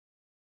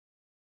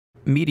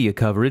Media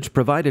coverage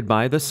provided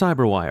by the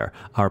Cyberwire.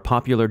 Our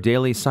popular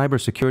daily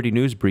cybersecurity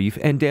news brief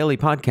and daily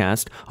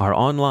podcast are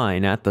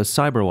online at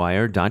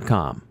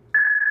thecyberwire.com.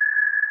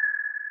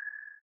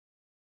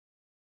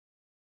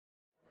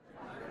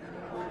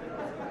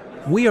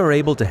 We are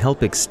able to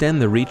help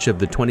extend the reach of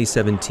the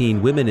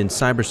 2017 Women in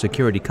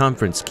Cybersecurity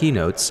Conference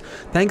keynotes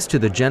thanks to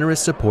the generous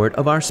support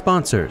of our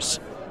sponsors: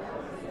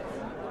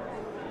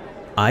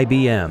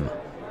 IBM,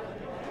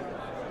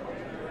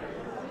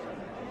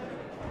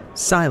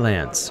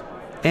 Cylance,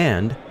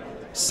 and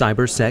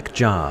Cybersec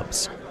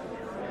Jobs.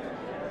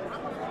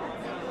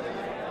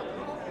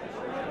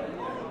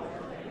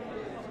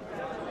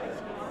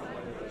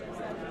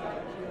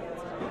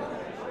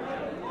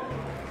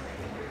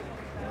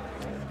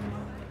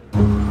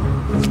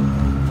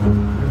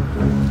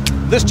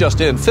 This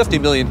just in, 50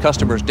 million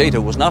customers'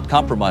 data was not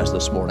compromised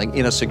this morning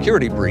in a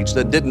security breach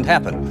that didn't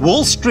happen.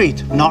 Wall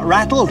Street not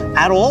rattled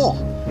at all.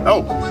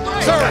 Oh,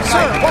 sir,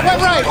 what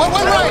went right? What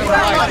went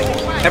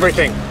right?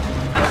 Everything.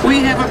 We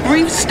have a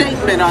brief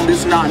statement on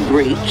this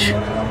non-breach.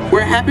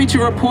 We're happy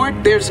to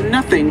report there's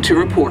nothing to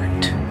report.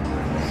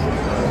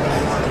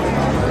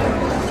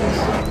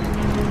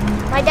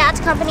 My dad's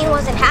company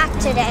wasn't hacked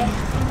today.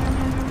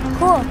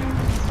 Cool.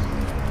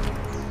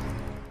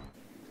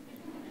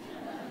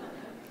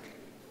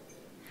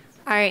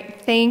 All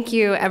right, thank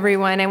you,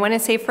 everyone. I want to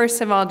say,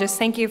 first of all, just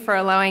thank you for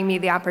allowing me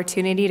the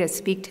opportunity to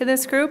speak to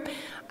this group.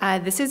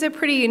 This is a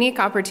pretty unique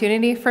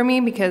opportunity for me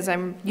because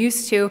I'm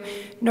used to,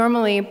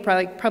 normally,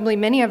 probably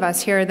many of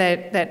us here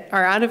that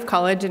are out of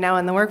college and now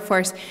in the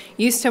workforce,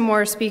 used to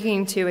more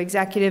speaking to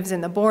executives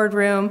in the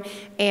boardroom,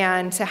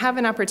 and to have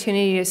an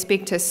opportunity to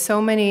speak to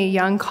so many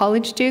young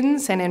college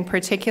students, and in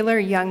particular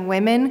young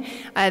women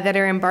that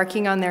are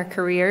embarking on their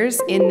careers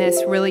in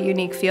this really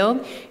unique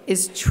field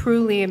is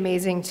truly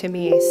amazing to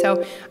me.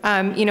 So,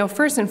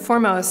 first and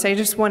foremost, I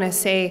just want to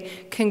say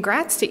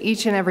congrats to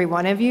each and every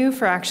one of you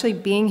for actually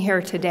being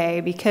here today,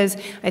 because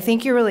I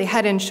think you're really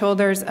head and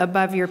shoulders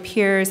above your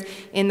peers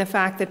in the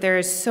fact that there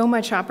is so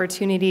much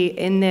opportunity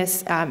in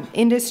this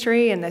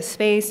industry, in this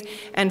space,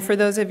 and for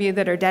those of you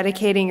that are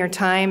dedicating your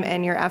time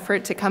and your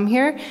effort to come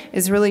here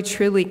is really,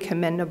 truly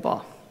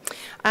commendable.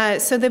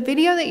 So the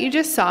video that you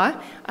just saw,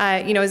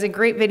 is a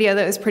great video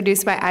that was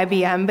produced by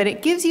IBM, but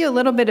it gives you a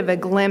little bit of a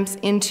glimpse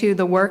into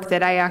the work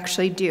that I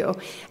actually do.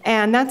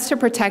 And that's to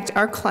protect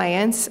our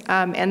clients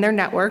and their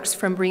networks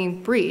from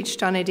being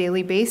breached on a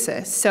daily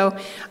basis. So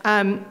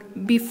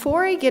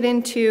before I get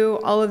into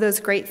all of those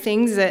great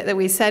things that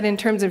we said in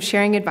terms of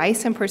sharing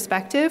advice and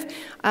perspective,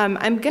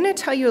 I'm going to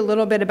tell you a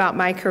little bit about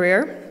my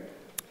career.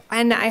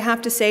 And I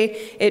have to say,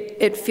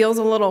 it feels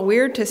a little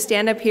weird to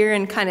stand up here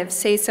and kind of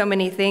say so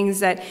many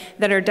things that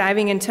are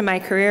diving into my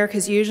career,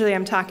 because usually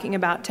I'm talking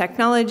about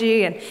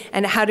technology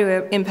and how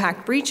to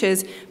impact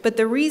breaches. But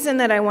the reason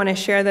that I want to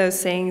share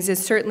those things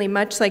is certainly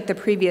much like the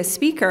previous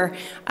speaker.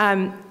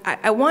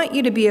 I want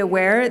you to be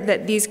aware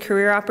that these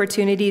career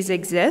opportunities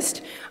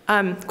exist.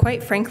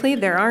 Quite frankly,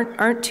 there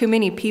aren't too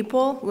many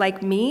people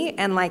like me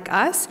and like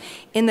us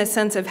in the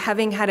sense of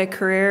having had a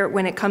career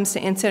when it comes to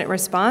incident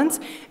response,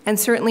 and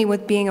certainly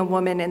with being a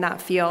woman in that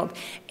field.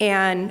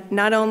 And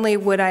not only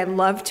would I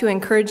love to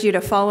encourage you to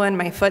follow in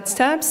my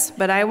footsteps,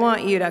 but I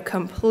want you to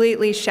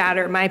completely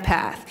shatter my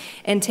path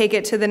and take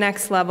it to the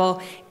next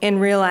level and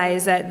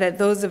realize that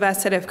those of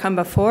us that have come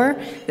before,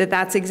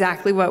 that's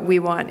exactly what we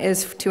want,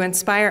 is to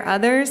inspire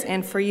others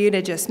and for you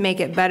to just make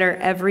it better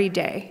every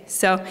day.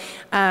 So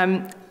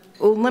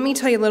let me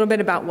tell you a little bit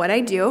about what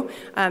I do.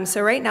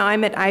 So right now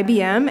I'm at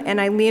IBM,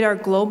 and I lead our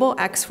global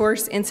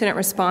X-Force incident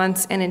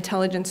response and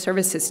intelligence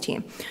services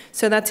team.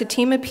 So that's a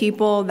team of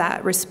people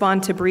that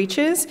respond to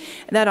breaches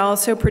that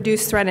also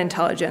produce threat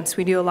intelligence.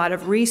 We do a lot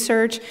of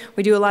research.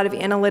 We do a lot of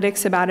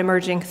analytics about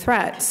emerging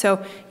threats.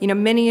 So,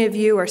 many of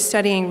you are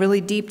studying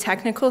really deep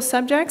technical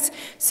subjects.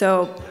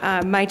 So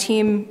my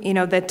team,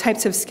 the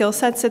types of skill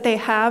sets that they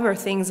have are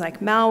things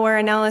like malware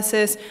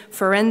analysis,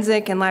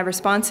 forensic and live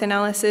response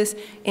analysis,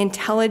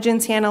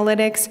 intelligence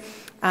analytics,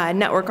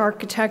 network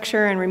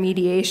architecture, and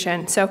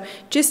remediation. So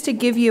just to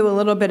give you a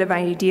little bit of an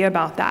idea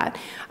about that.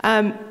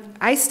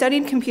 I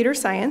studied computer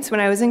science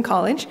when I was in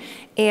college,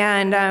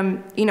 and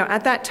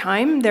at that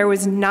time there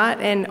was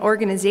not an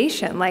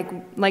organization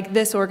like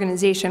this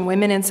organization,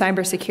 Women in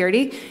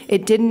Cybersecurity.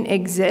 It didn't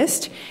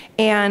exist,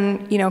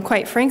 and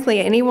quite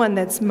frankly, anyone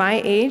that's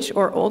my age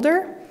or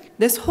older,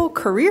 this whole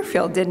career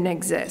field didn't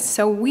exist.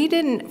 So we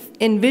didn't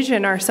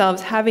envision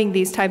ourselves having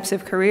these types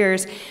of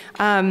careers.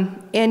 I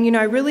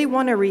really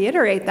want to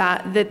reiterate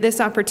that this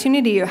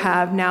opportunity you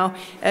have now,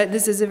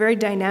 this is a very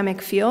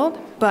dynamic field,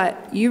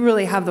 but you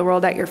really have the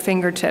world at your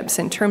fingertips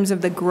in terms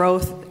of the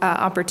growth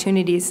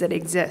opportunities that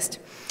exist.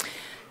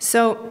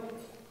 So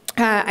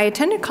I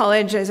attended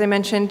college, as I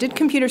mentioned, did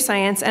computer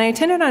science, and I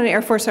attended on an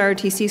Air Force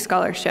ROTC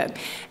scholarship.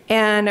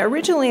 And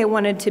originally I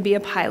wanted to be a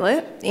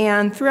pilot,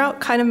 and throughout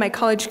kind of my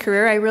college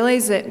career, I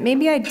realized that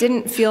maybe I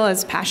didn't feel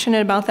as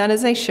passionate about that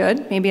as I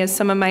should, maybe as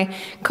some of my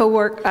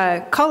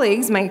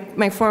colleagues, my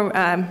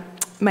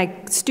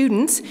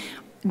students,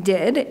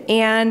 did.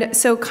 And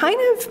so kind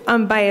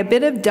of by a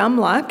bit of dumb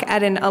luck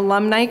at an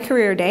alumni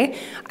career day,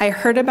 I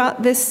heard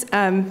about this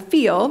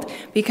field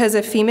because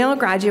a female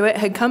graduate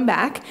had come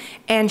back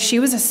and she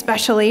was a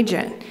special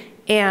agent.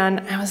 And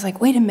I was like,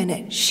 wait a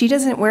minute, she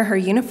doesn't wear her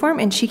uniform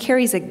and she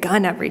carries a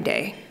gun every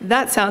day.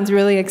 That sounds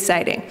really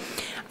exciting.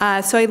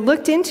 So I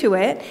looked into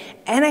it,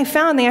 and I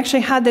found they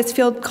actually had this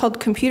field called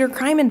computer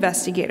crime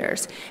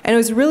investigators. And it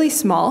was really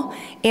small,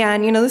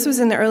 and this was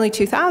in the early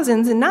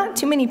 2000s, and not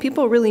too many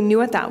people really knew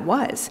what that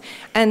was.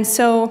 And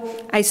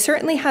so I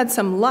certainly had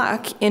some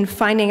luck in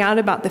finding out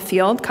about the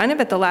field, kind of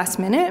at the last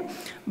minute.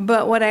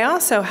 But what I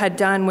also had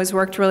done was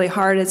worked really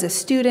hard as a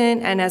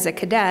student and as a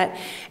cadet,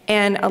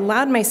 and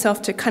allowed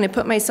myself to kind of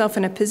put myself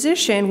in a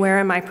position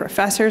where my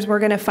professors were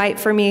going to fight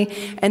for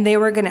me, and they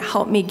were going to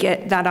help me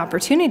get that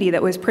opportunity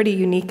that was pretty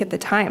unique at the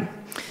time.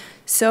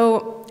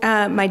 So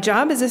my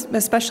job as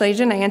a special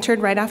agent, I entered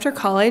right after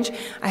college.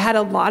 I had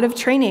a lot of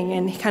training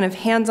in kind of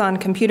hands-on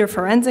computer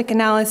forensic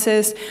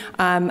analysis,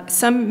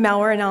 some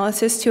malware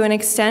analysis to an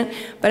extent,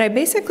 but I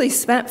basically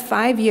spent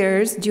 5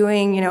 years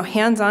doing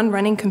hands-on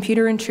running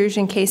computer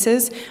intrusion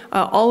cases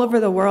all over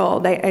the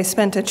world. I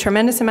spent a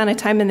tremendous amount of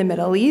time in the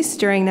Middle East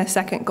during the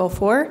second Gulf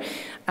War.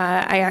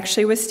 I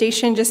actually was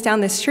stationed just down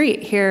the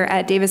street here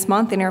at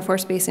Davis-Monthan Air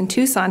Force Base in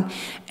Tucson.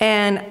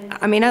 And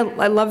I mean, I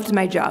loved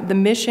my job. The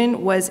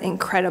mission was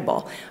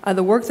incredible.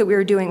 The work that we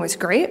were doing was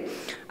great.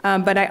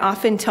 But I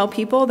often tell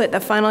people that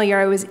the final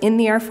year I was in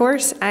the Air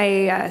Force,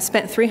 I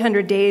spent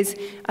 300 days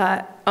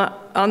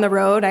on the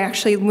road. I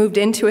actually moved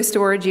into a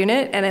storage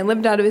unit, and I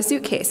lived out of a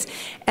suitcase.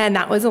 And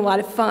that was a lot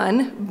of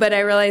fun, but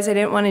I realized I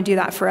didn't want to do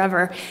that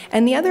forever.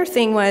 And the other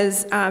thing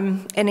was,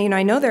 and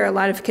I know there are a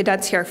lot of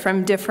cadets here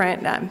from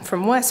different,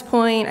 from West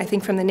Point, I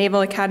think from the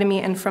Naval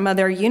Academy, and from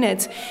other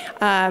units.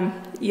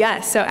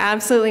 Yes, so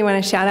absolutely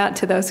want to shout out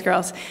to those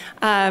girls.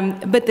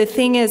 But the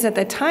thing is, at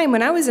the time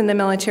when I was in the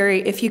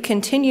military, if you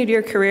continued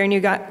your career and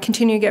you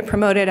continue to get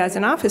promoted as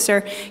an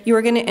officer, you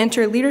were going to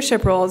enter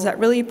leadership roles that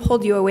really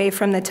pulled you away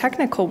from the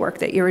technical work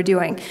that you were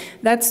doing.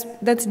 That's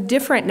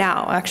different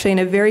now, actually, in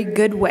a very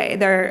good way.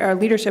 There are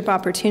leadership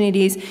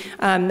opportunities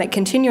that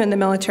continue in the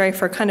military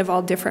for kind of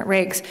all different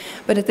ranks.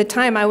 But at the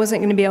time, I wasn't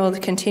going to be able to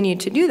continue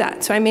to do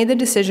that. So I made the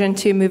decision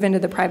to move into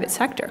the private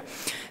sector.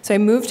 So I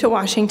moved to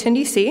Washington,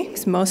 D.C.,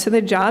 because most of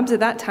the jobs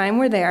at that time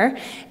were there,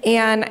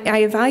 and I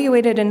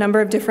evaluated a number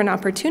of different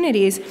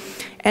opportunities,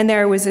 and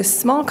there was a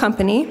small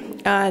company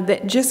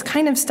that just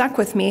kind of stuck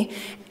with me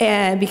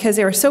because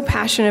they were so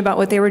passionate about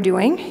what they were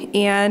doing,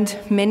 and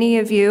many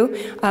of you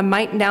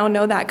might now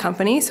know that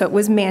company. So it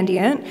was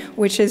Mandiant,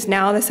 which is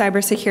now the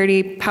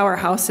cybersecurity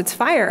powerhouse. It's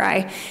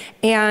FireEye.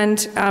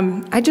 And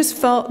I just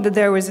felt that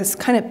there was this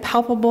kind of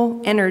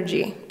palpable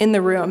energy in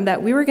the room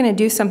that we were going to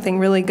do something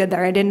really good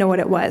there. I didn't know what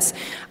it was.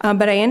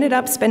 But I ended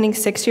up spending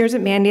 6 years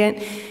at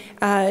Mandiant,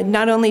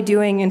 not only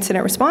doing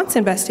incident response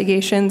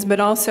investigations, but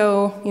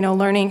also,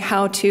 learning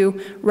how to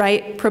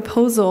write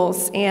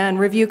proposals and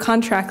review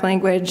contract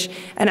language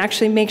and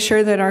actually make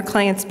sure that our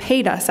clients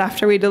paid us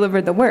after we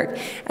delivered the work.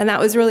 And that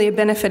was really a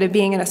benefit of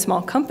being in a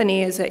small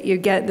company, is that you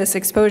get this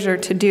exposure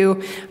to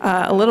do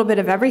a little bit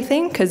of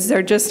everything, because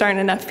there just aren't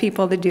enough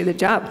people to do the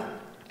job.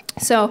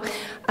 So,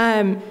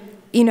 and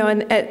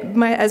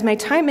as my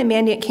time at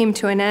Mandiant came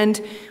to an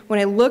end, when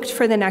I looked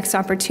for the next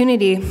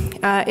opportunity,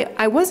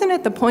 I wasn't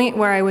at the point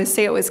where I would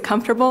say it was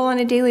comfortable on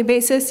a daily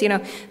basis.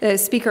 The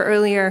speaker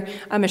earlier,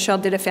 Michelle,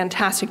 did a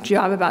fantastic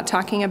job about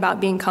talking about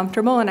being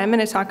comfortable, and I'm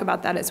going to talk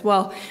about that as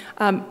well.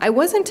 I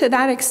wasn't to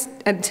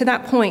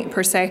that point,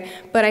 per se,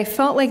 but I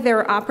felt like there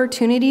were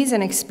opportunities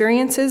and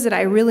experiences that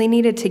I really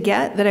needed to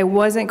get that I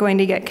wasn't going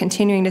to get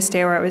continuing to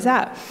stay where I was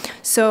at.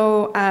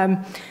 So,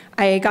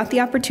 I got the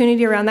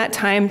opportunity around that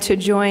time to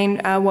join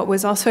what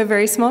was also a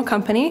very small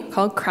company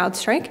called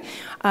CrowdStrike.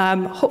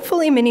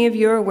 Hopefully many of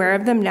you are aware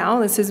of them now.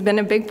 This has been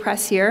a big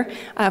press year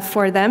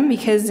for them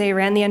because they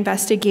ran the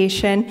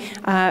investigation.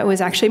 It was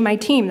actually my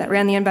team that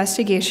ran the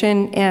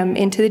investigation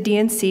into the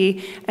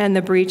DNC and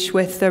the breach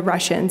with the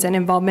Russians and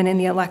involvement in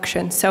the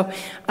election. So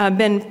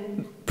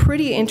been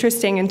pretty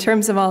interesting in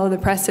terms of all of the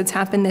press that's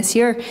happened this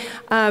year.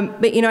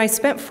 But I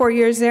spent 4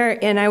 years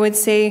there, and I would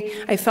say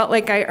I felt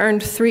like I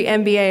earned 3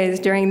 MBAs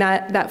during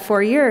that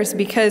 4 years,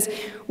 because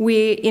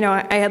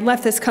I had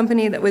left this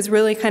company that was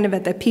really kind of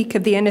at the peak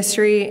of the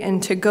industry,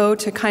 and to go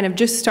to kind of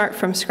just start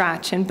from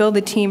scratch and build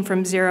a team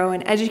from zero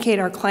and educate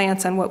our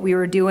clients on what we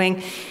were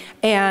doing,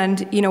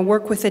 and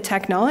work with the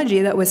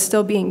technology that was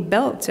still being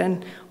built.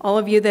 And all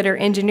of you that are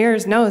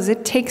engineers knows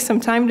it takes some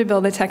time to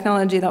build a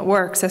technology that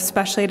works,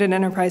 especially at an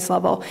enterprise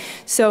level.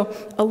 So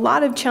a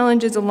lot of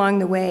challenges along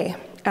the way.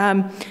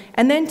 And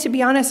then, to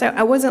be honest,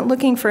 I wasn't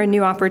looking for a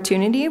new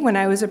opportunity when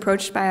I was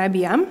approached by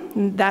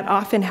IBM. That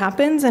often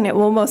happens, and it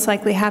will most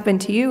likely happen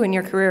to you in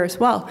your career as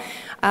well.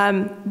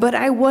 But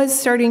I was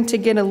starting to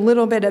get a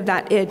little bit of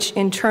that itch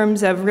in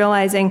terms of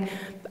realizing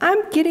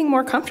I'm getting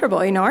more comfortable.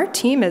 Our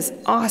team is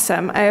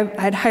awesome.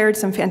 I'd hired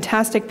some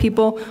fantastic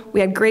people. We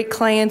had great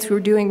clients who were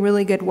doing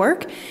really good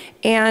work.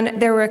 And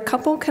there were a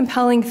couple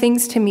compelling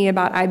things to me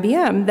about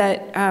IBM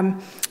that,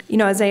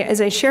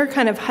 as I share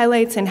kind of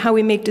highlights and how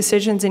we make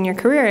decisions in your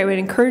career, I would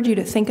encourage you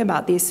to think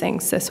about these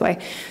things this way.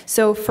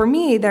 So for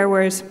me, there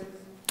was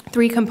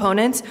 3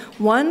 components.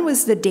 One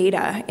was the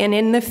data, and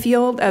in the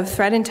field of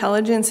threat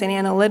intelligence and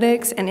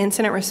analytics and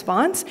incident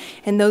response,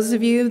 and those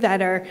of you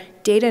that are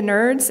data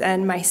nerds,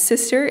 and my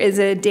sister is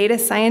a data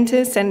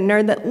scientist and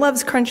nerd that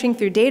loves crunching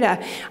through data,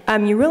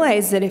 you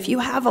realize that if you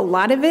have a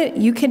lot of it,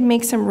 you can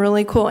make some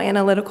really cool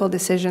analytical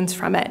decisions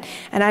from it.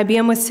 And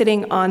IBM was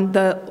sitting on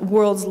the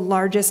world's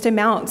largest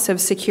amounts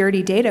of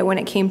security data when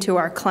it came to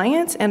our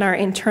clients and our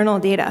internal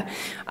data.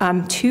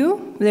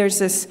 2, there's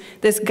this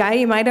guy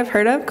you might have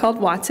heard of called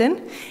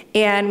Watson,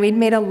 and we'd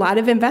made a lot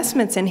of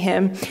investments in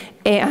him.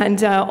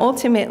 And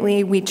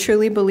ultimately, we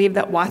truly believe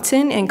that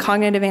Watson and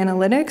cognitive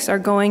analytics are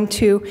going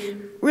to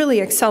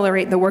really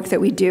accelerate the work that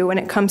we do when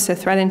it comes to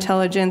threat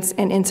intelligence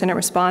and incident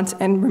response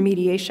and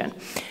remediation.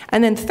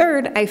 And then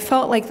third, I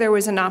felt like there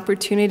was an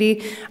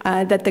opportunity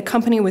that the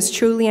company was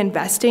truly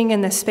investing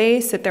in the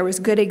space, that there was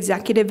good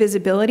executive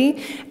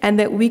visibility, and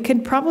that we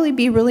could probably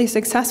be really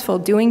successful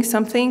doing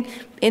something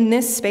in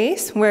this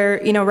space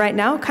where, right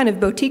now kind of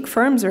boutique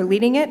firms are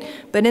leading it,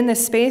 but in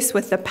this space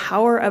with the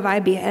power of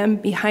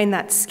IBM behind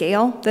that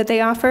scale that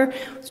they offer,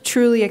 I was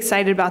truly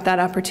excited about that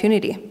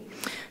opportunity.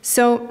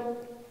 So,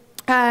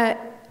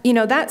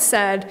 that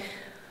said,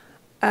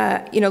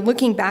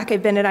 looking back,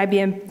 I've been at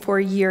IBM for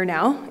a year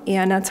now,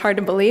 and that's hard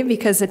to believe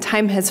because the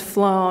time has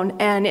flown,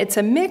 and it's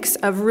a mix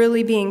of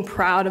really being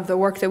proud of the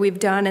work that we've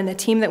done and the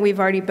team that we've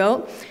already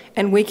built,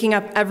 and waking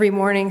up every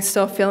morning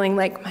still feeling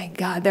like, my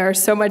God, there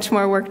is so much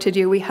more work to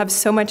do. We have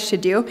so much to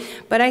do.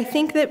 But I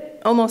think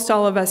that almost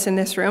all of us in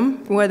this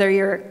room, whether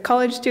you're a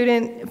college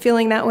student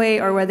feeling that way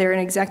or whether you're an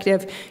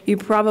executive, you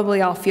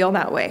probably all feel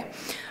that way.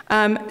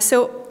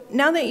 So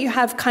now that you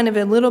have kind of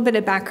a little bit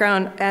of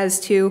background as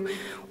to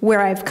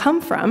where I've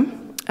come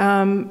from,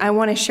 I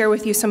want to share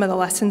with you some of the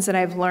lessons that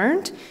I've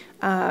learned.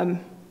 And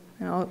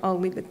I'll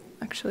leave it.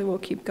 Actually, we'll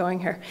keep going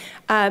here.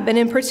 But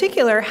in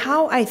particular,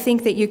 how I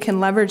think that you can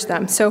leverage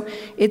them. So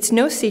it's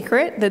no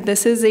secret that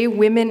this is a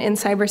Women in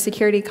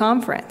Cybersecurity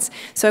conference.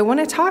 So I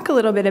want to talk a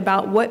little bit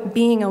about what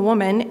being a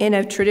woman in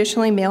a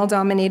traditionally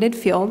male-dominated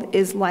field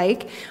is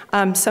like,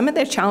 some of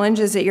the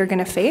challenges that you're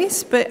going to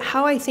face, but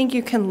how I think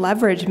you can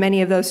leverage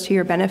many of those to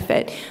your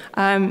benefit.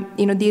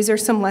 These are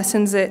some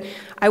lessons that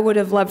I would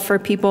have loved for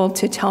people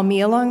to tell me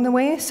along the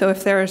way. So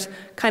if there's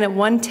kind of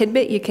one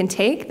tidbit you can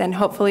take, then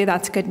hopefully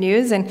that's good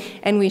news, and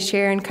we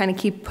share and kind of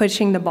keep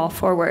pushing the ball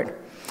forward.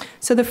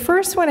 So the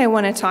first one I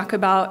want to talk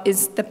about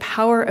is the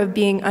power of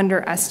being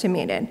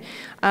underestimated.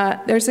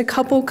 There's a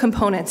couple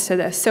components to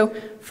this. So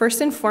first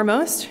and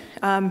foremost,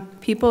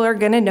 people are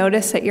going to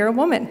notice that you're a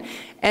woman.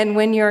 And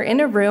when you're in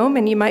a room,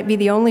 and you might be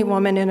the only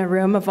woman in a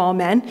room of all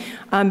men,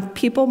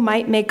 people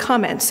might make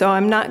comments. So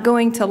I'm not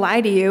going to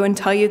lie to you and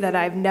tell you that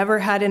I've never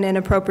had an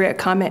inappropriate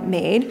comment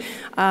made,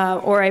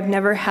 or I've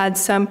never had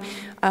some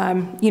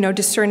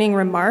discerning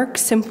remark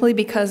simply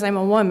because I'm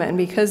a woman,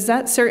 because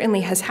that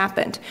certainly has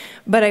happened.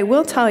 But I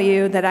will tell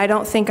you that I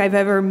don't think I've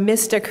ever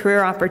missed a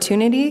career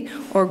opportunity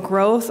or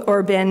growth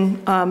or been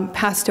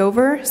passed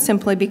over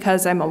simply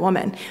because I'm a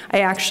woman.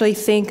 I actually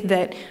think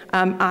that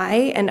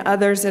I and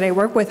others that I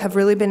work with have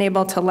really been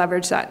able to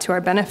leverage that to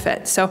our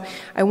benefit. So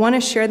I want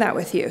to share that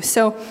with you.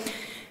 So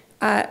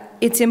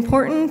it's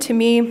important to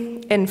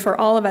me and for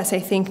all of us, I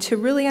think, to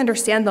really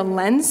understand the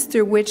lens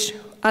through which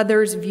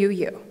others view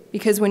you.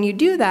 Because when you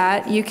do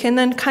that, you can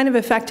then kind of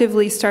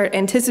effectively start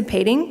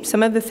anticipating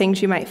some of the things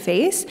you might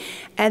face,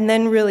 and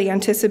then really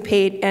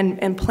anticipate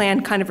and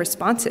plan kind of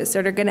responses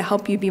that are going to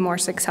help you be more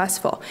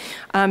successful.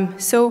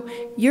 So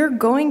you're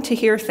going to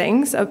hear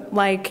things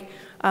like,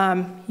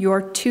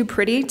 you're too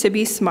pretty to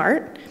be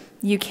smart,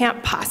 you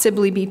can't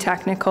possibly be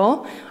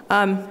technical,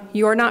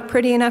 you're not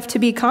pretty enough to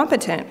be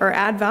competent or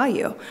add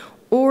value.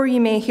 Or you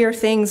may hear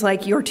things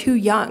like, you're too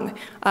young,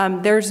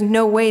 there's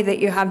no way that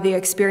you have the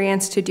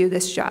experience to do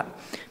this job.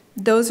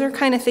 Those are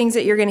kind of things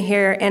that you're going to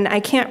hear, and I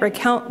can't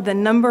recount the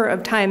number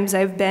of times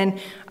I've been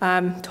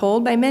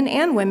told by men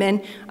and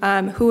women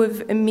who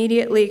have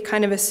immediately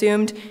kind of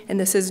assumed, and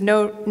this is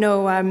not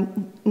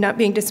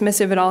being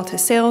dismissive at all to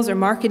sales or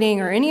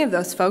marketing or any of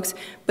those folks,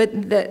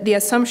 but the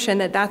assumption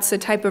that that's the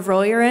type of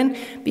role you're in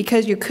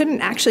because you couldn't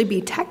actually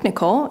be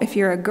technical if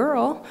you're a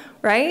girl,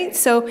 right?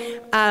 So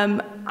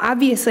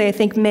obviously, I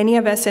think many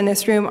of us in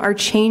this room are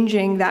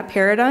changing that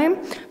paradigm,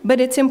 but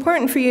it's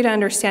important for you to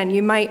understand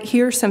you might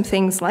hear some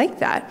things like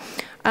that.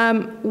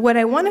 What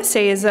I want to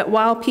say is that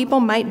while people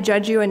might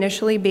judge you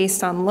initially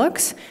based on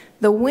looks,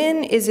 the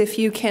win is if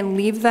you can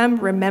leave them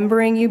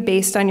remembering you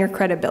based on your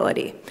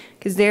credibility,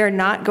 because they are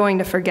not going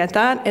to forget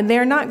that, and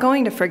they're not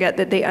going to forget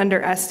that they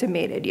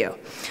underestimated you.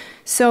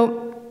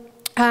 So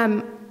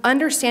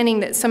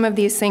understanding that some of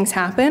these things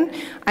happen,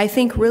 I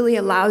think really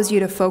allows you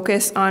to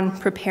focus on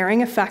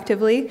preparing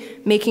effectively,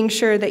 making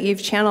sure that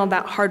you've channeled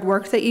that hard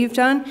work that you've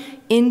done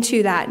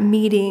into that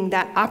meeting,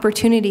 that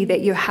opportunity that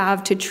you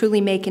have to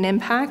truly make an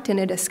impact in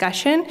a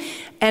discussion,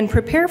 and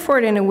prepare for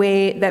it in a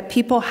way that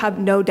people have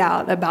no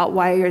doubt about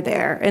why you're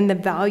there and the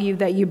value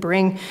that you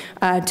bring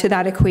to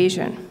that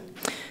equation.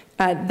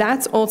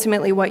 That's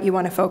ultimately what you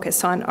want to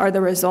focus on, are the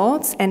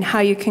results and how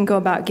you can go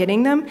about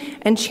getting them,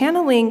 and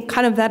channeling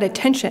kind of that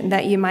attention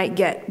that you might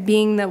get,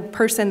 being the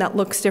person that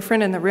looks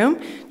different in the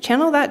room,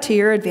 channel that to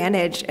your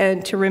advantage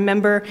and to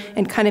remember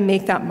and kind of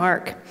make that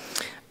mark.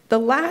 The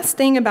last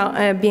thing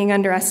about being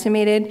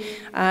underestimated,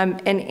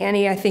 and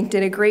Annie, I think,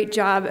 did a great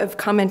job of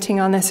commenting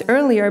on this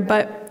earlier,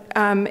 but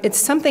it's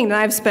something that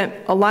I've spent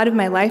a lot of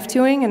my life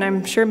doing, and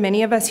I'm sure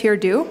many of us here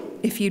do.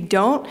 If you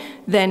don't,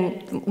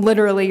 then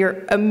literally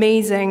you're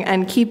amazing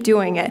and keep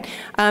doing it.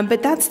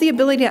 But that's the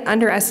ability to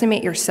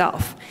underestimate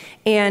yourself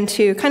and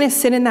to kind of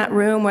sit in that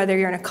room, whether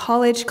you're in a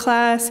college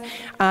class,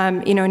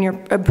 you know, and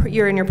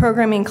you're in your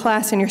programming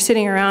class and you're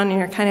sitting around and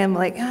you're kind of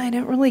like, oh, I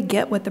don't really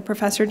get what the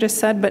professor just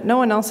said, but no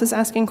one else is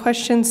asking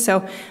questions,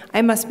 so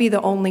I must be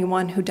the only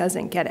one who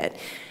doesn't get it.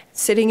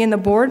 Sitting in the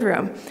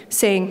boardroom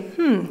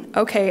saying,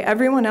 okay,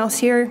 everyone else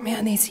here,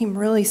 man, they seem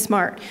really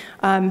smart.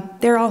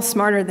 They're all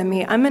smarter than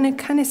me. I'm gonna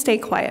kind of stay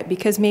quiet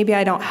because maybe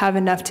I don't have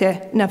enough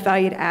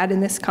value to add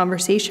in this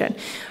conversation.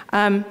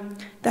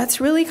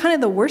 That's really kind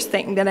of the worst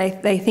thing that I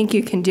think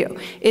you can do.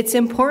 It's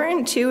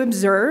important to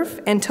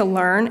observe and to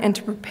learn and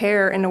to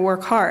prepare and to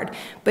work hard,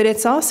 but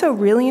it's also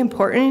really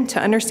important to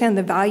understand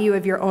the value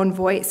of your own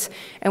voice.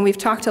 And we've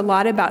talked a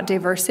lot about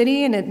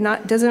diversity, and it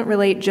doesn't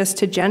relate just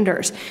to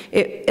genders.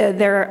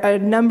 There are a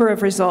number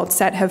of results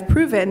that have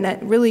proven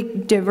that really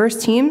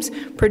diverse teams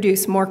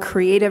produce more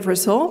creative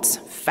results,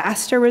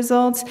 faster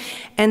results,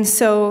 and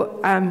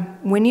so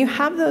when you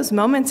have those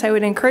moments, I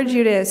would encourage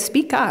you to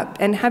speak up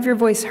and have your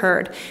voice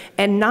heard,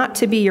 and not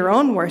to be your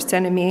own worst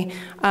enemy.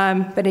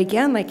 But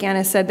again, like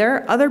Anna said, there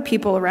are other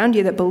people around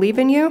you that believe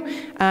in you.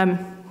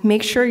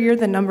 Make sure you're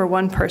the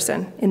 #1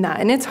 person in that.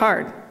 And it's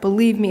hard.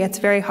 Believe me, it's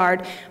very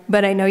hard.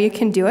 But I know you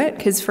can do it,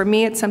 because for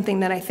me, it's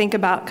something that I think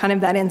about, kind of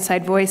that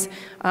inside voice,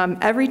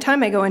 every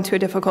time I go into a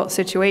difficult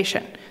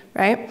situation,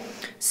 right?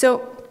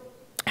 So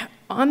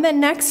on the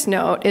next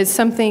note is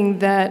something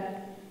that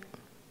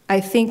I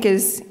think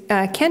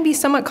can be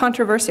somewhat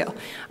controversial.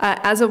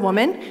 As a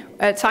woman,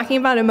 talking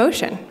about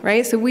emotion,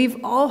 right? So we've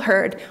all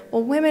heard,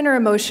 well, women are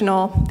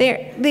emotional.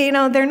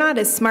 They're not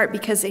as smart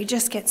because they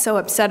just get so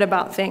upset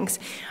about things.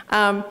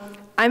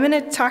 I'm going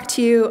to talk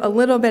to you a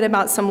little bit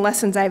about some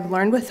lessons I've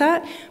learned with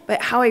that,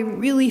 but how I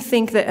really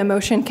think that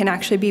emotion can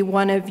actually be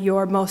one of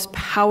your most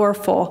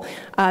powerful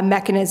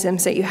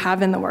mechanisms that you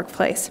have in the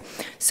workplace.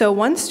 So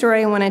one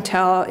story I want to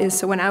tell is,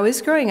 so when I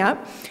was growing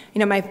up, you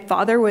know, my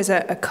father was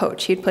a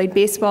coach. He'd played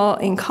baseball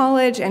in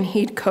college, and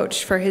he'd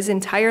coached for his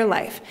entire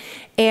life.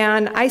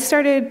 And I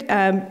started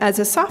as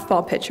a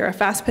softball pitcher, a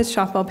fast-pitch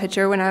softball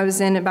pitcher, when I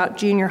was in about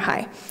junior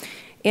high.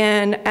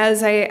 And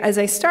as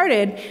I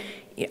started,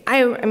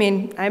 I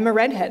mean, I'm a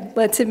redhead,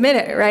 let's admit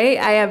it, right?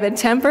 I have a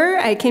temper,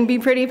 I can be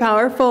pretty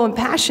powerful and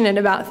passionate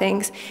about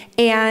things,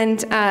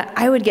 and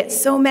I would get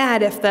so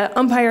mad if the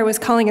umpire was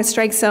calling a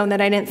strike zone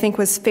that I didn't think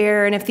was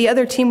fair, and if the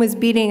other team was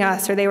beating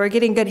us or they were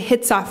getting good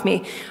hits off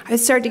me, I would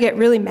start to get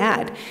really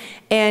mad.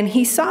 And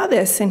he saw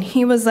this, and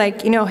he was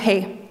like, you know,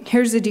 hey,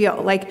 here's the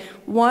deal. Like,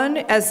 one,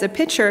 as the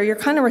pitcher, you're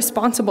kind of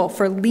responsible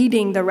for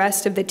leading the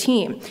rest of the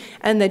team,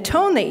 and the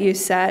tone that you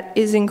set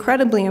is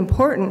incredibly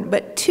important.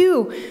 But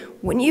two,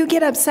 when you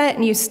get upset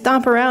and you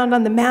stomp around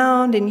on the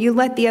mound and you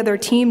let the other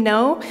team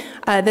know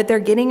that they're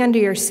getting under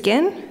your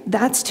skin,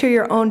 that's to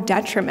your own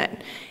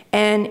detriment.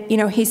 And, you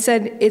know, he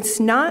said, it's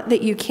not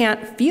that you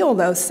can't feel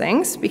those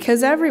things,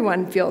 because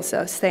everyone feels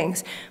those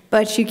things,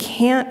 but you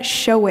can't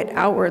show it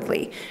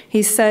outwardly.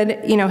 He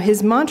said, you know,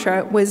 his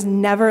mantra was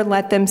never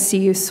let them see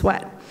you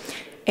sweat.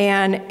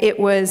 And it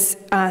was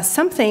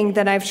something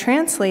that I've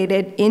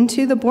translated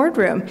into the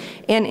boardroom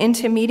and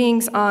into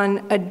meetings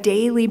on a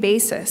daily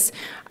basis.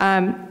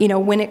 You know,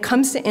 when it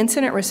comes to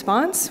incident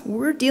response,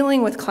 we're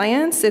dealing with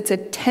clients. It's a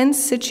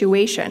tense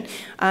situation.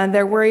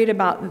 They're worried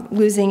about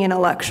losing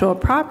intellectual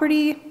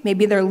property.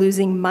 Maybe they're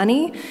losing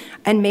money.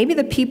 And maybe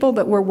the people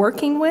that we're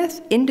working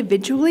with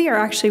individually are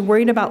actually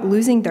worried about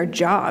losing their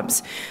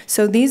jobs.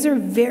 So these are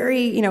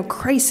very, you know,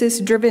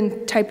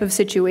 crisis-driven type of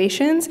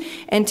situations.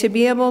 And to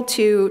be able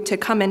to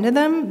come into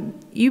them,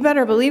 you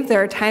better believe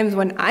there are times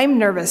when I'm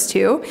nervous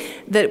too,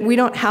 that we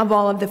don't have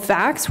all of the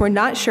facts. We're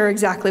not sure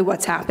exactly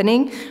what's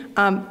happening,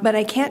 but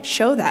I can't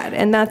show that.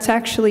 And that's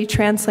actually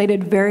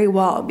translated very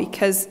well,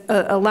 because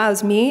it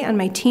allows me and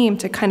my team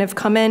to kind of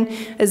come in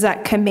as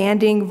that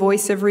commanding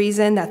voice of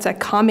reason, that's a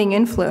calming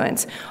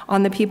influence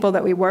on the people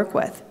that we work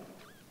with.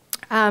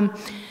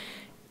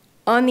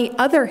 On the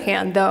other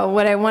hand, though,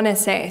 what I want to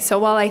say, so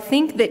while I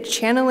think that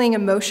channeling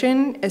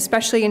emotion,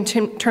 especially in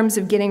terms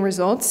of getting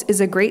results,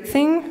 is a great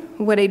thing,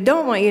 what I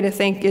don't want you to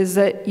think is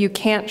that you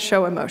can't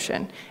show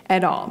emotion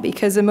at all,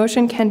 because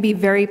emotion can be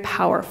very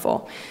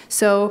powerful.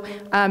 So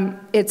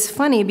it's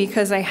funny,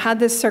 because I had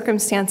this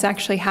circumstance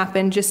actually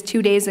happen just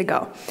 2 days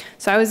ago.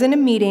 So I was in a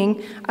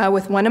meeting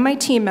with one of my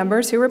team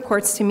members who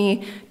reports to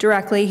me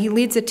directly. He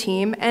leads a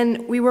team,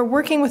 and we were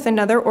working with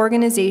another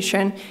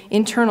organization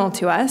internal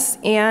to us,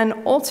 and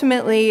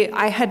ultimately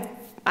I had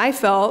I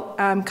felt,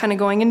 kind of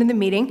going into the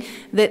meeting,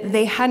 that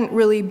they hadn't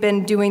really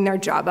been doing their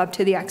job up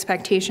to the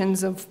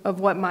expectations of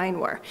what mine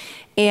were,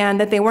 and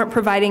that they weren't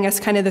providing us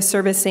kind of the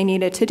service they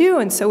needed to do.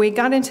 And so we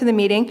got into the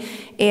meeting,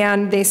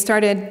 and they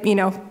started,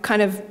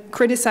 kind of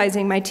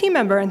criticizing my team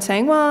member and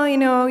saying, well,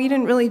 you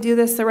didn't really do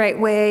this the right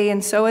way,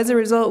 and so as a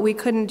result, we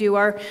couldn't do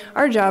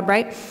our job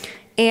right.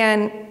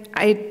 And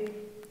I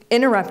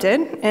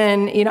interrupted,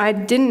 and I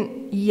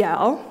didn't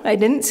yell, I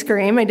didn't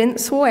scream, I didn't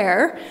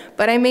swear,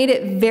 but I made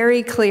it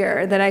very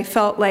clear that I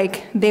felt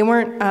like they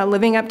weren't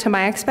living up to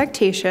my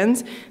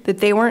expectations, that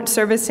they weren't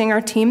servicing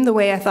our team the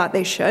way I thought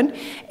they should,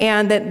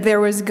 and that there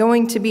was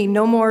going to be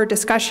no more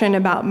discussion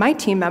about my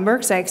team member,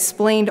 because I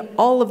explained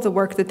all of the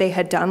work that they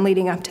had done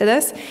leading up to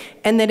this,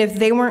 and that if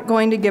they weren't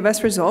going to give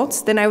us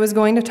results, then I was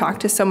going to talk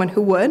to someone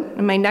who would,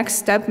 and my next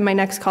step, my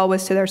next call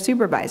was to their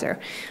supervisor.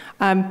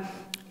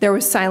 There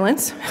was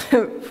silence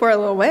for a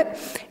little bit,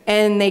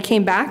 and they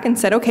came back and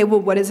said, okay, well,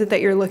 what is it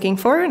that you're looking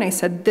for? And I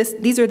said,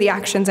 these are the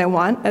actions I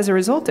want as a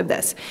result of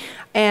this.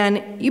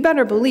 And you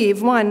better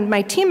believe, one,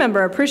 my team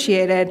member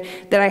appreciated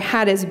that I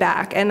had his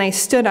back, and I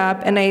stood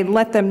up and I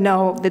let them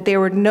know that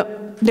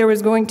there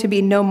was going to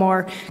be no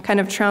more kind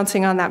of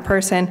trouncing on that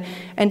person.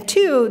 And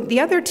two,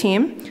 the other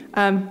team,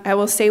 I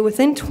will say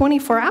within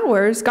 24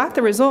 hours, got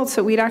the results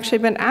that we'd actually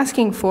been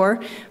asking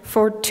for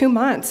 2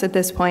 months at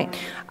this point.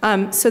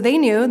 So they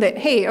knew that,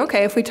 hey,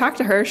 okay, if we talk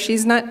to her,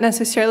 she's not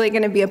necessarily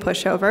going to be a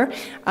pushover.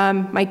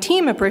 My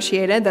team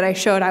appreciated that I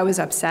showed I was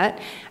upset.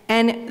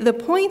 And the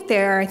point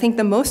there, I think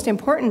the most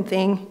important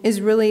thing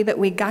is really that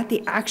we got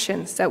the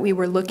actions that we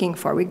were looking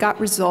for. We got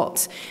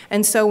results.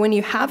 And so when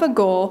you have a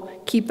goal,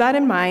 keep that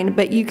in mind,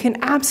 but you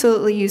can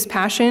absolutely use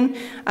passion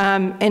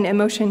and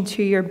emotion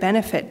to your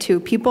benefit too.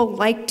 People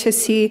like to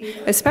see,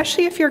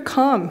 especially if you're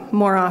calm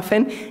more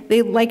often,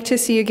 they like to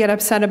see you get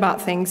upset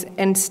about things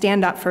and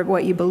stand up for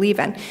what you believe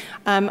in.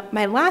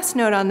 My last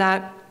note on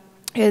that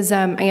is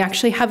I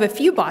actually have a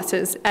few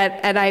bosses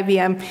at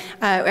IBM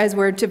as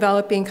we're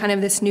developing kind of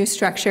this new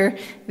structure.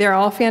 They're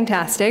all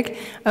fantastic.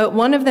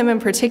 One of them in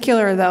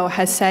particular, though,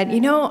 has said,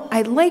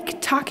 I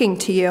like talking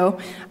to you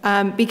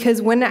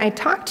because when I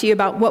talk to you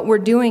about what we're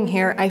doing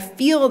here, I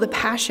feel the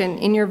passion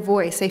in your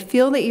voice. I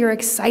feel that you're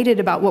excited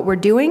about what we're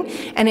doing,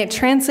 and it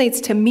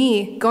translates to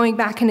me going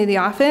back into the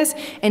office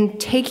and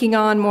taking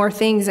on more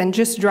things and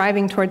just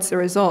driving towards the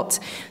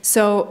results.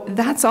 So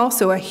that's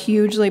also a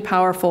hugely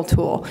powerful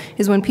tool,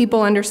 is when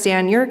people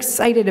understand you're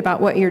excited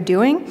about what you're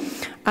doing.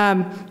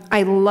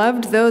 I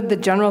loved, though, the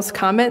General's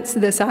comments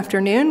this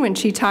afternoon when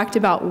she talked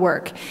about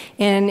work.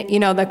 And,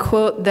 the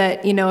quote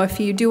that, if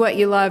you do what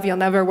you love, you'll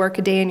never work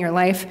a day in your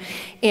life.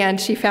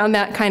 And she found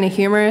that kind of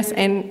humorous,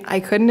 and I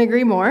couldn't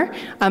agree more.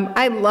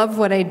 I love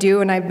what I do,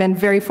 and I've been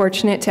very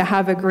fortunate to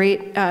have a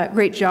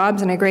great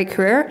jobs and a great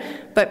career.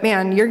 But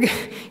man, you're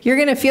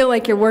going to feel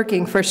like you're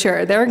working for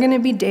sure. There are going to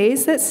be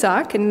days that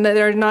suck and that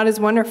are not as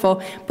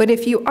wonderful. But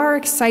if you are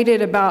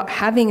excited about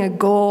having a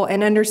goal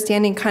and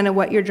understanding kind of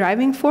what you're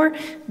driving for,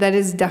 that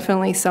is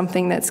definitely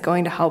something that's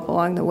going to help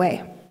along the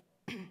way.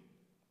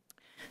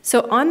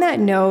 So on that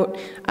note,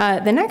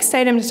 the next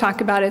item to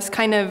talk about is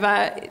kind of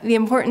the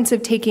importance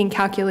of taking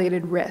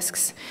calculated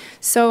risks.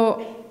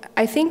 So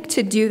I think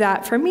to do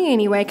that, for me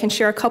anyway, I can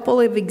share a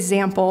couple of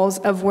examples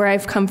of where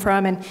I've come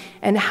from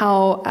and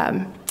how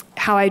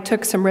I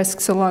took some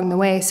risks along the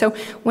way. So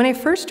when I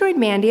first joined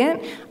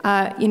Mandiant,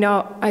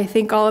 I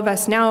think all of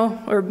us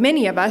now, or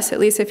many of us, at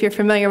least if you're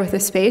familiar with the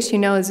space,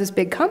 is this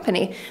big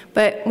company.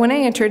 But when I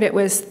entered, it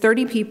was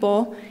 30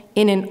 people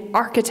in an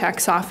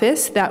architect's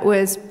office that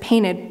was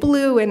painted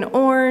blue and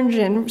orange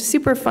and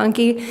super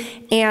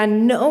funky,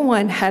 and no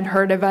one had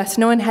heard of us.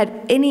 No one had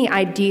any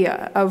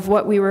idea of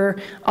what we were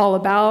all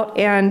about.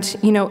 And,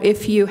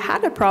 if you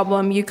had a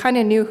problem, you kind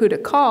of knew who to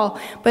call,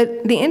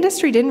 but the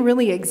industry didn't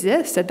really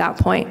exist at that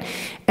point.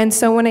 And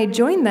so when I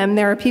joined them,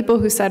 there are people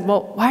who said,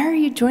 well, why are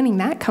you joining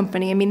that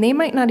company? I mean, they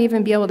might not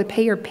even be able to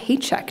pay your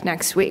paycheck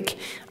next week.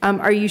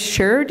 Are you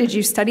sure? Did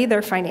you study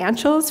their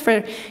financials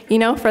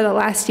for the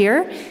last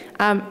year?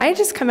 I had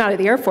just come out of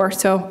the Air Force,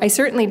 so I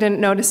certainly didn't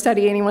know to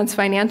study anyone's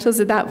financials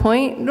at that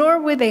point, nor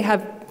would they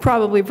have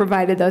probably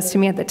provided those to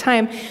me at the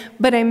time.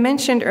 But I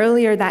mentioned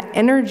earlier that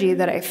energy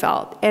that I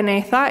felt, and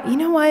I thought, you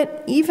know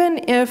what,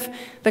 even if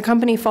the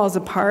company falls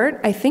apart,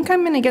 I think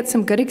I'm going to get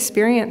some good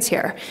experience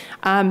here.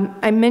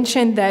 I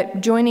mentioned that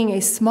joining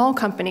a small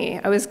company,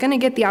 I was going to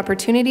get the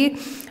opportunity,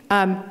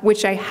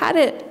 which I had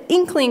an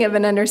inkling of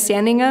an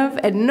understanding of,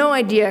 and no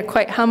idea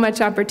quite how much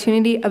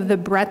opportunity of the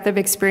breadth of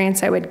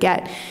experience I would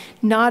get.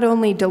 Not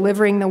only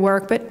delivering the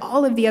work, but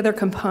all of the other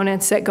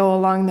components that go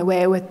along the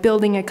way with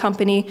building a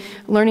company,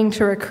 learning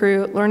to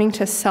recruit, learning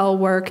to sell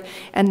work,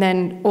 and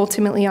then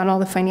ultimately on all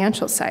the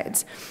financial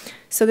sides.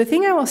 So the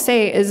thing I will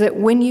say is that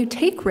when you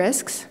take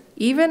risks,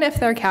 even if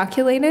they're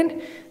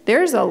calculated,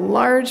 there's a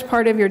large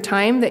part of your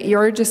time that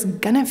you're just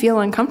gonna feel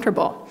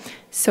uncomfortable.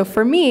 So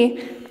for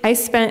me, I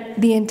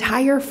spent the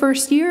entire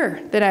first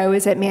year that I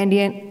was at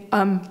Mandiant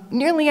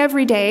nearly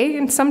every day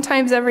and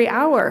sometimes every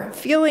hour,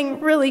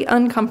 feeling really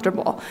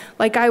uncomfortable.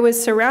 Like I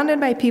was surrounded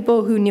by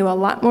people who knew a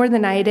lot more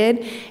than I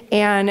did,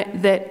 and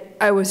that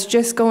I was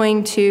just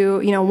going to,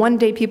 one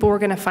day people were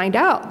going to find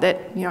out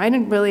that, I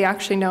didn't really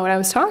actually know what I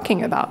was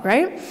talking about,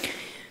 right?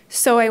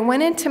 So I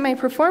went into my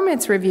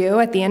performance review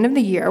at the end of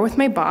the year with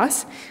my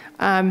boss,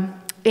 and,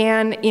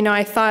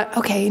 I thought,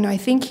 okay, I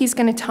think he's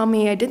going to tell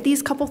me I did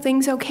these couple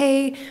things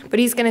okay, but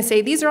he's going to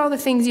say, these are all the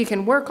things you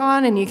can work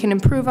on and you can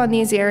improve on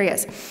these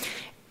areas.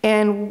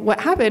 And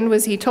what happened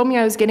was he told me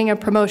I was getting a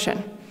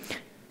promotion,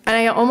 and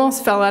I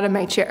almost fell out of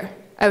my chair.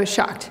 I was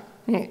shocked.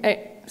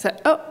 I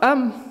said,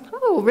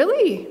 oh,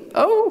 really?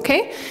 Oh,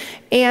 okay.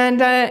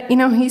 And,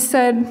 he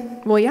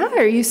said, well, yeah,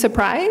 are you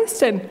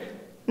surprised? And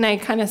I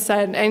kind of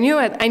said, I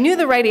knew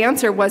the right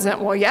answer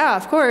wasn't, well, yeah,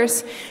 of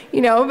course,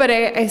 but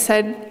I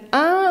said,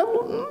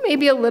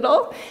 maybe a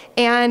little.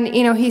 And,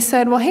 he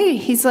said, well, hey,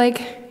 he's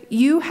like,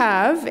 you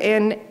have,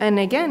 and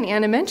again,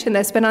 Anna mentioned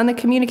this, but on the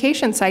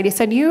communication side, he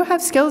said, you have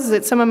skills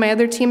that some of my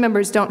other team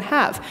members don't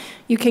have.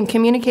 You can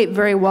communicate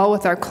very well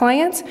with our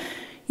clients.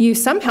 You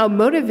somehow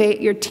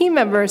motivate your team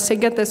members to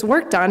get this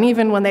work done,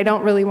 even when they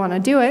don't really want to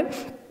do it.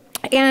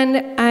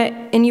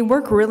 And you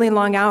work really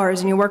long hours,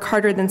 and you work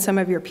harder than some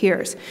of your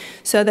peers.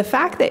 So the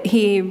fact that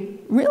he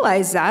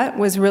realized that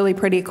was really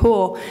pretty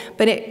cool,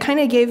 but it kind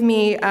of gave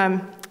me,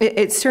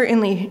 it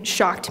certainly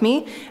shocked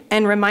me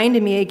and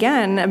reminded me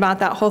again about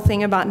that whole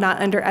thing about not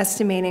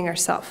underestimating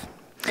yourself.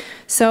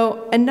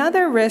 So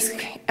another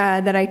risk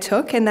that I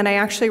took, and that I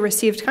actually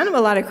received kind of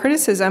a lot of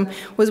criticism,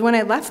 was when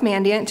I left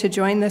Mandiant to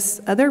join this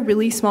other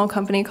really small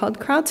company called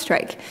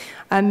CrowdStrike.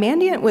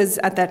 Mandiant was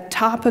at the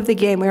top of the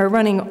game. We were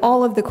running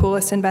all of the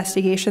coolest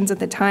investigations at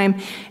the time,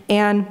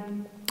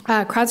 and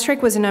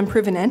CrowdStrike was an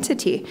unproven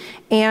entity.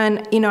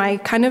 And I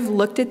kind of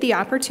looked at the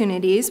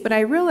opportunities, but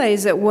I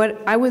realized that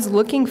what I was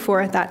looking for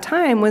at that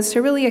time was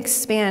to really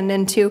expand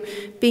into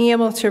being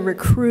able to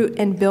recruit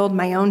and build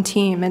my own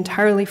team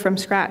entirely from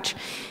scratch.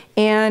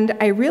 And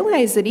I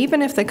realized that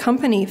even if the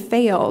company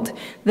failed,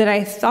 that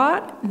I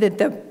thought that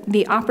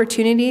the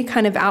opportunity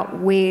kind of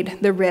outweighed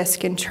the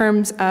risk in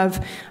terms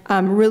of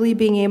really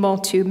being able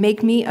to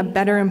make me a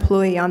better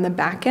employee on the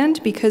back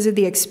end because of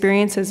the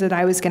experiences that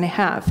I was going to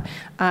have.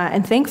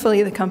 And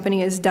thankfully, the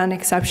company has done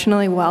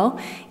exceptionally well,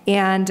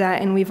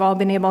 and we've all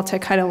been able to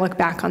kind of look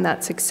back on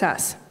that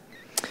success.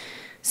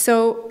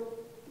 So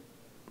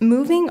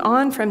moving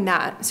on from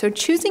that, so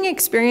choosing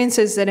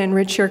experiences that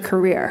enrich your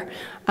career.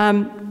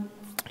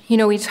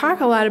 We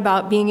talk a lot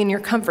about being in your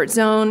comfort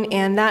zone,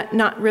 and that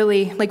not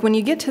really, like when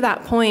you get to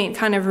that point,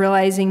 kind of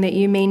realizing that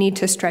you may need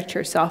to stretch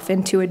yourself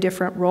into a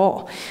different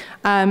role.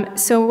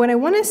 So what I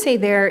want to say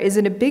there is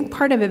that a big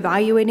part of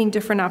evaluating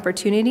different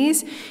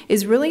opportunities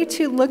is really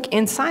to look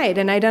inside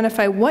and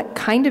identify what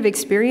kind of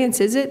experience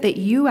is it that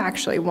you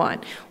actually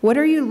want. What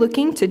are you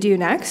looking to do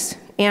next?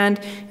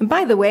 And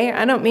by the way,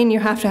 I don't mean you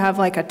have to have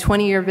like a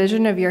 20-year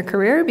vision of your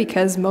career,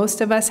 because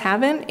most of us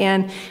haven't,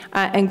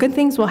 and good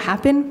things will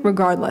happen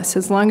regardless,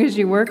 as long as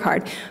you work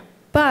hard.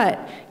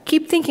 But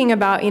keep thinking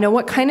about,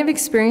 what kind of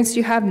experience do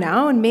you have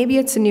now, and maybe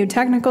it's a new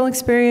technical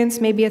experience,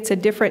 maybe it's a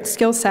different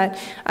skill set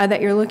that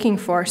you're looking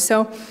for.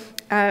 So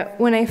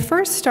when I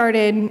first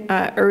started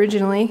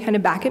originally, kind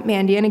of back at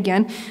Mandiant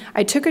again,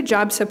 I took a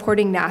job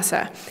supporting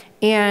NASA,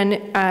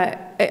 and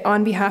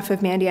on behalf of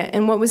Mandiant.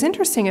 And what was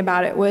interesting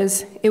about it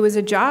was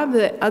a job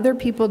that other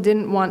people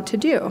didn't want to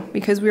do,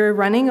 because we were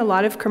running a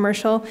lot of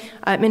commercial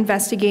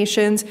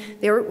investigations.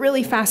 They were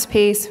really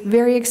fast-paced,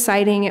 very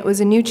exciting. It was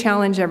a new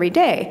challenge every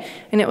day.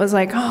 And it was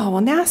like, oh,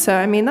 well,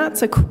 NASA, I mean,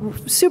 that's a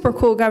super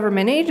cool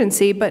government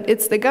agency, but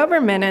it's the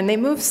government, and they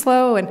move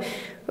slow, and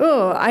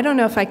oh, I don't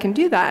know if I can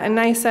do that. And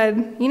I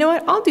said, you know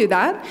what, I'll do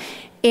that.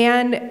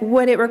 And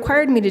what it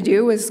required me to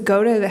do was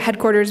go to the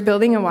headquarters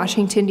building in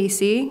Washington,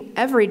 D.C.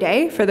 every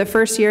day for the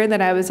first year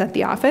that I was at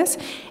the office,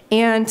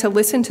 and to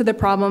listen to the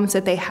problems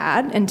that they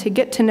had and to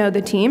get to know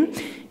the team.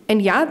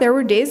 And yeah, there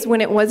were days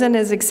when it wasn't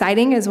as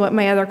exciting as what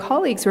my other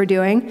colleagues were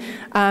doing,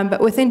 but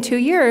within 2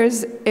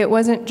 years, it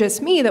wasn't just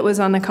me that was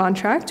on the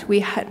contract.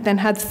 We then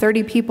had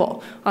 30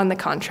 people on the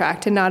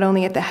contract, and not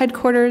only at the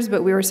headquarters,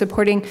 but we were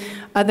supporting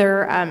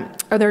other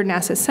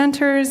NASA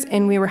centers,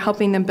 and we were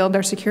helping them build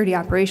our security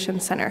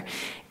operations center.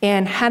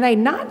 And had I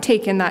not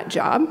taken that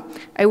job,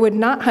 I would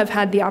not have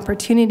had the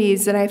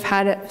opportunities that I've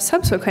had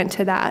subsequent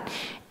to that.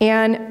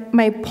 And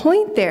my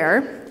point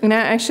there, and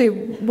actually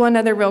one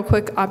other real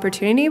quick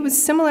opportunity,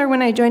 was similar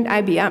when I joined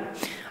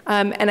IBM.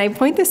 And I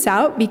point this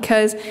out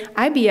because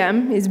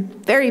IBM is a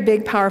very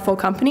big, powerful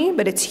company,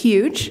 but it's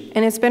huge,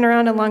 and it's been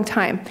around a long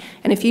time.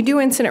 And if you do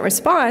incident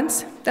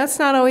response, that's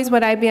not always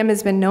what IBM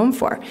has been known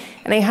for.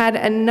 And I had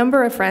a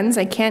number of friends,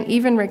 I can't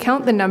even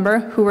recount the number,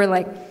 who were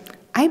like,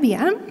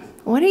 IBM?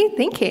 What are you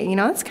thinking?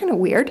 That's kind of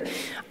weird.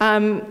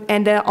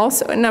 And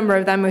also a number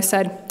of them who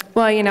said,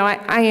 well,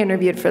 I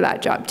interviewed for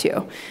that job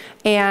too.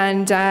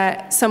 And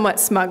somewhat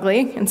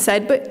smugly, and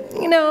said, but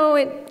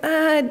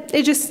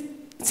it just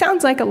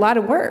sounds like a lot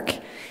of work.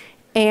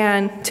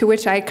 And to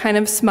which I kind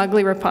of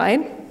smugly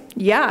replied,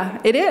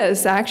 yeah, it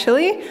is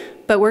actually,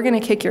 but we're going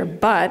to kick your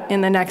butt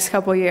in the next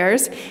couple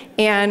years,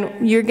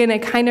 and you're going to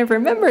kind of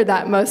remember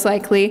that most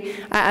likely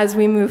as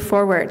we move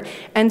forward.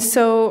 And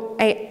so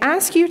I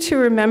ask you to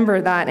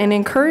remember that and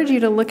encourage you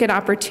to look at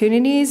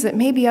opportunities that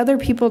maybe other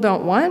people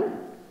don't want,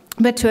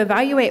 but to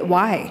evaluate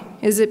why.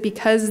 Is it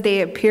because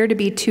they appear to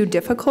be too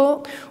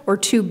difficult or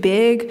too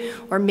big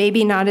or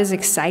maybe not as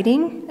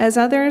exciting as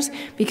others?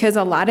 Because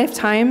a lot of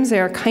times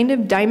they're kind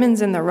of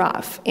diamonds in the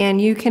rough,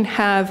 and you can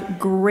have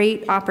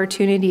great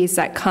opportunities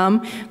that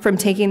come from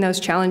taking those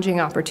challenging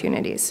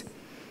opportunities.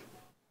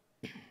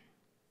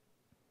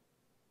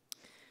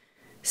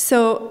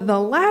 So the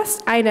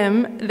last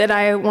item that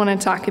I want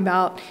to talk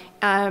about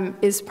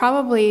is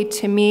probably,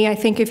 to me, I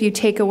think if you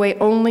take away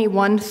only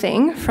one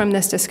thing from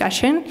this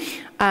discussion,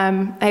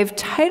 I've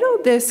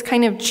titled this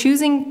kind of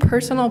choosing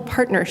personal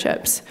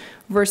partnerships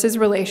versus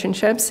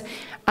relationships.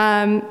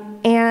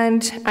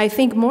 And I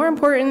think more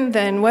important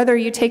than whether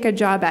you take a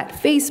job at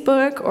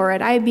Facebook or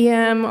at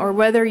IBM or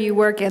whether you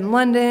work in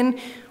London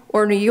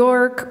or New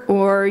York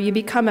or you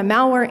become a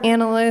malware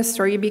analyst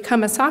or you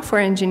become a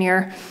software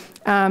engineer,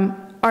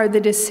 are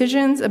the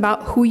decisions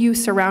about who you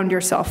surround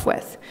yourself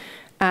with.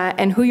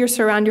 And who you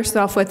surround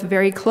yourself with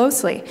very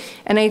closely.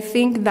 And I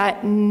think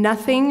that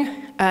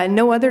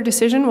no other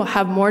decision will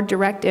have more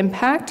direct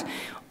impact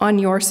on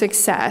your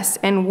success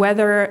and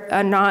whether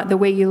or not the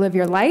way you live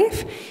your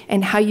life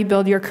and how you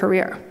build your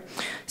career.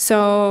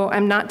 So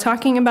I'm not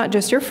talking about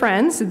just your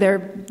friends. They're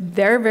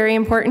very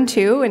important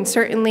too. And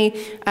certainly,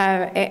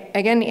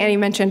 again, Annie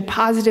mentioned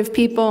positive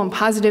people and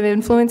positive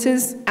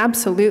influences.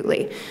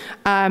 Absolutely.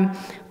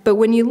 But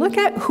when you look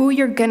at who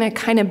you're going to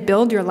kind of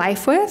build your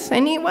life with,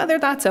 and whether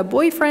that's a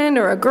boyfriend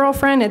or a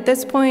girlfriend at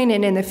this point,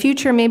 and in the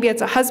future, maybe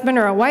it's a husband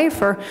or a wife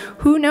or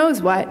who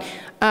knows what,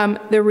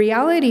 the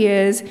reality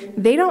is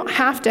they don't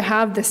have to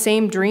have the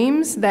same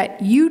dreams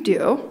that you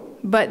do,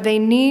 but they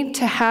need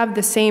to have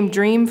the same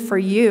dream for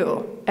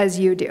you as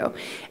you do.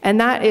 And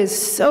that is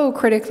so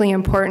critically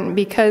important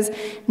because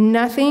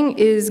nothing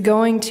is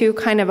going to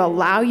kind of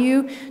allow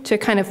you to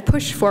kind of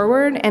push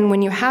forward. And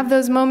when you have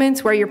those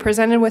moments where you're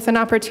presented with an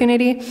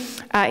opportunity,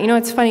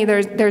 it's funny,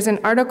 there's an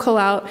article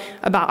out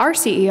about our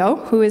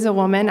CEO, who is a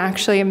woman,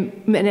 actually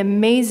an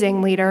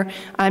amazing leader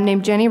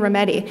named Jenny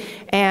Rometty.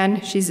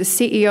 And she's the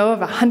CEO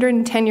of a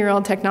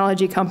 110-year-old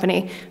technology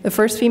company, the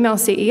first female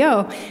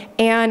CEO.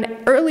 And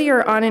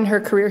earlier on in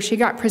her career, she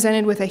got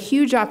presented with a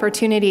huge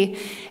opportunity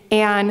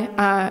and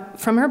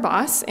from her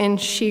boss, and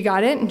she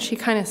got it, and she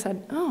kind of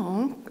said,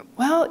 oh,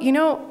 well,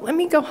 let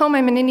me go home.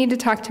 I'm going to need to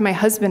talk to my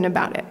husband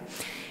about it.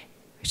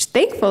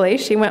 Thankfully,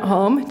 she went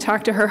home,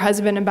 talked to her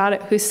husband about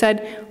it, who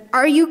said,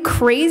 are you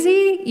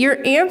crazy?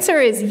 Your answer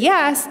is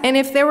yes, and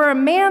if there were a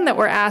man that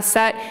were asked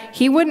that,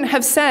 he wouldn't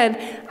have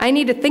said, I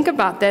need to think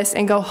about this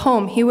and go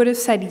home. He would have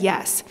said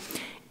yes.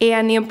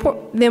 And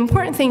the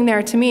important thing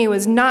there to me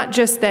was not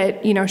just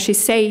that, she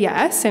say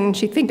yes and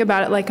she think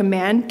about it like a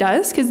man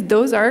does, because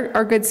those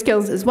are good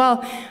skills as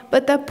well,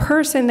 but the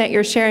person that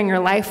you're sharing your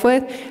life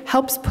with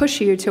helps push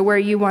you to where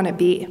you want to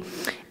be.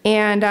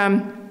 And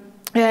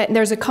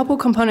there's a couple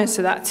components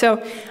to that.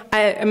 So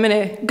I'm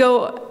going to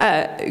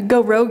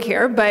go rogue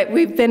here, but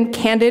we've been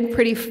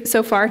candid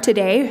so far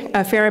today,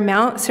 a fair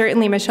amount.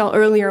 Certainly Michelle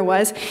earlier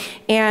was.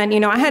 And,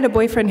 I had a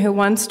boyfriend who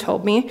once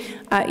told me,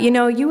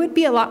 you would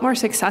be a lot more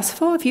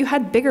successful if you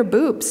had bigger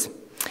boobs.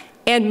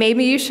 And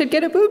maybe you should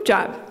get a boob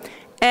job.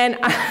 And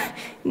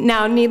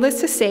now, needless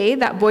to say,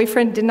 that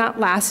boyfriend did not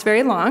last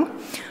very long.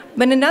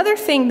 But another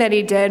thing that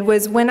he did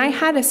was when I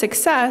had a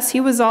success,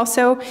 he was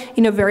also,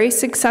 very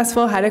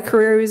successful, had a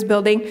career he was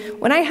building.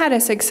 When I had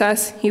a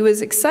success, he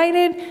was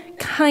excited,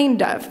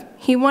 kind of.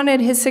 He wanted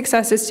his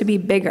successes to be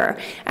bigger.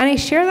 And I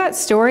share that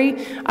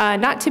story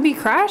not to be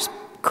crass,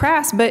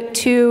 but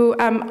to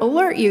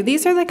alert you.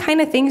 These are the kind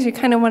of things you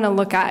kind of want to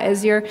look at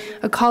as you're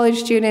a college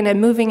student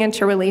and moving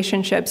into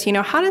relationships.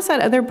 How does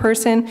that other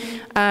person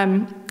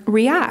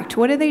react?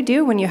 What do they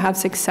do when you have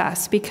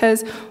success?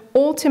 Because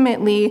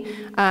ultimately,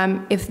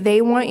 if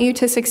they want you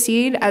to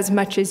succeed as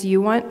much as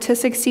you want to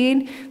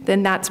succeed,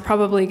 then that's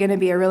probably going to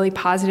be a really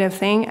positive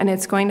thing, and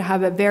it's going to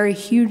have a very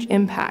huge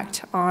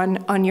impact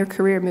on your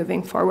career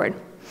moving forward.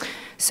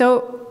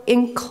 So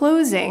in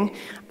closing,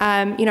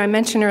 I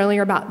mentioned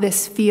earlier about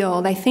this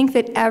field. I think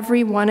that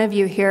every one of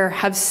you here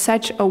have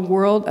such a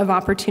world of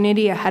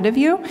opportunity ahead of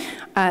you.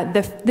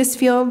 This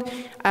field,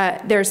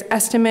 there's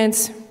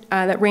estimates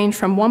that range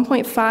from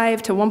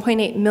 1.5 to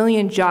 1.8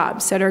 million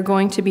jobs that are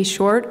going to be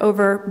short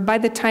by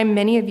the time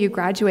many of you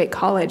graduate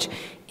college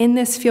in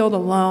this field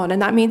alone. And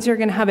that means you're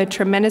going to have a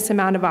tremendous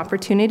amount of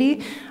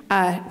opportunity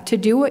to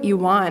do what you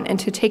want and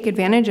to take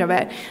advantage of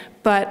it.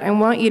 But I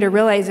want you to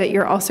realize that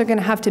you're also going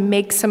to have to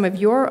make some of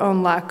your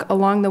own luck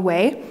along the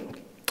way,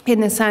 in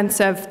the sense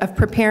of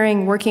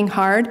preparing, working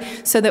hard,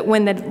 so that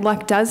when the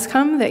luck does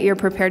come, that you're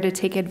prepared to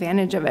take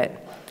advantage of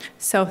it.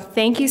 So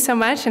thank you so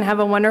much and have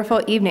a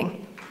wonderful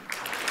evening.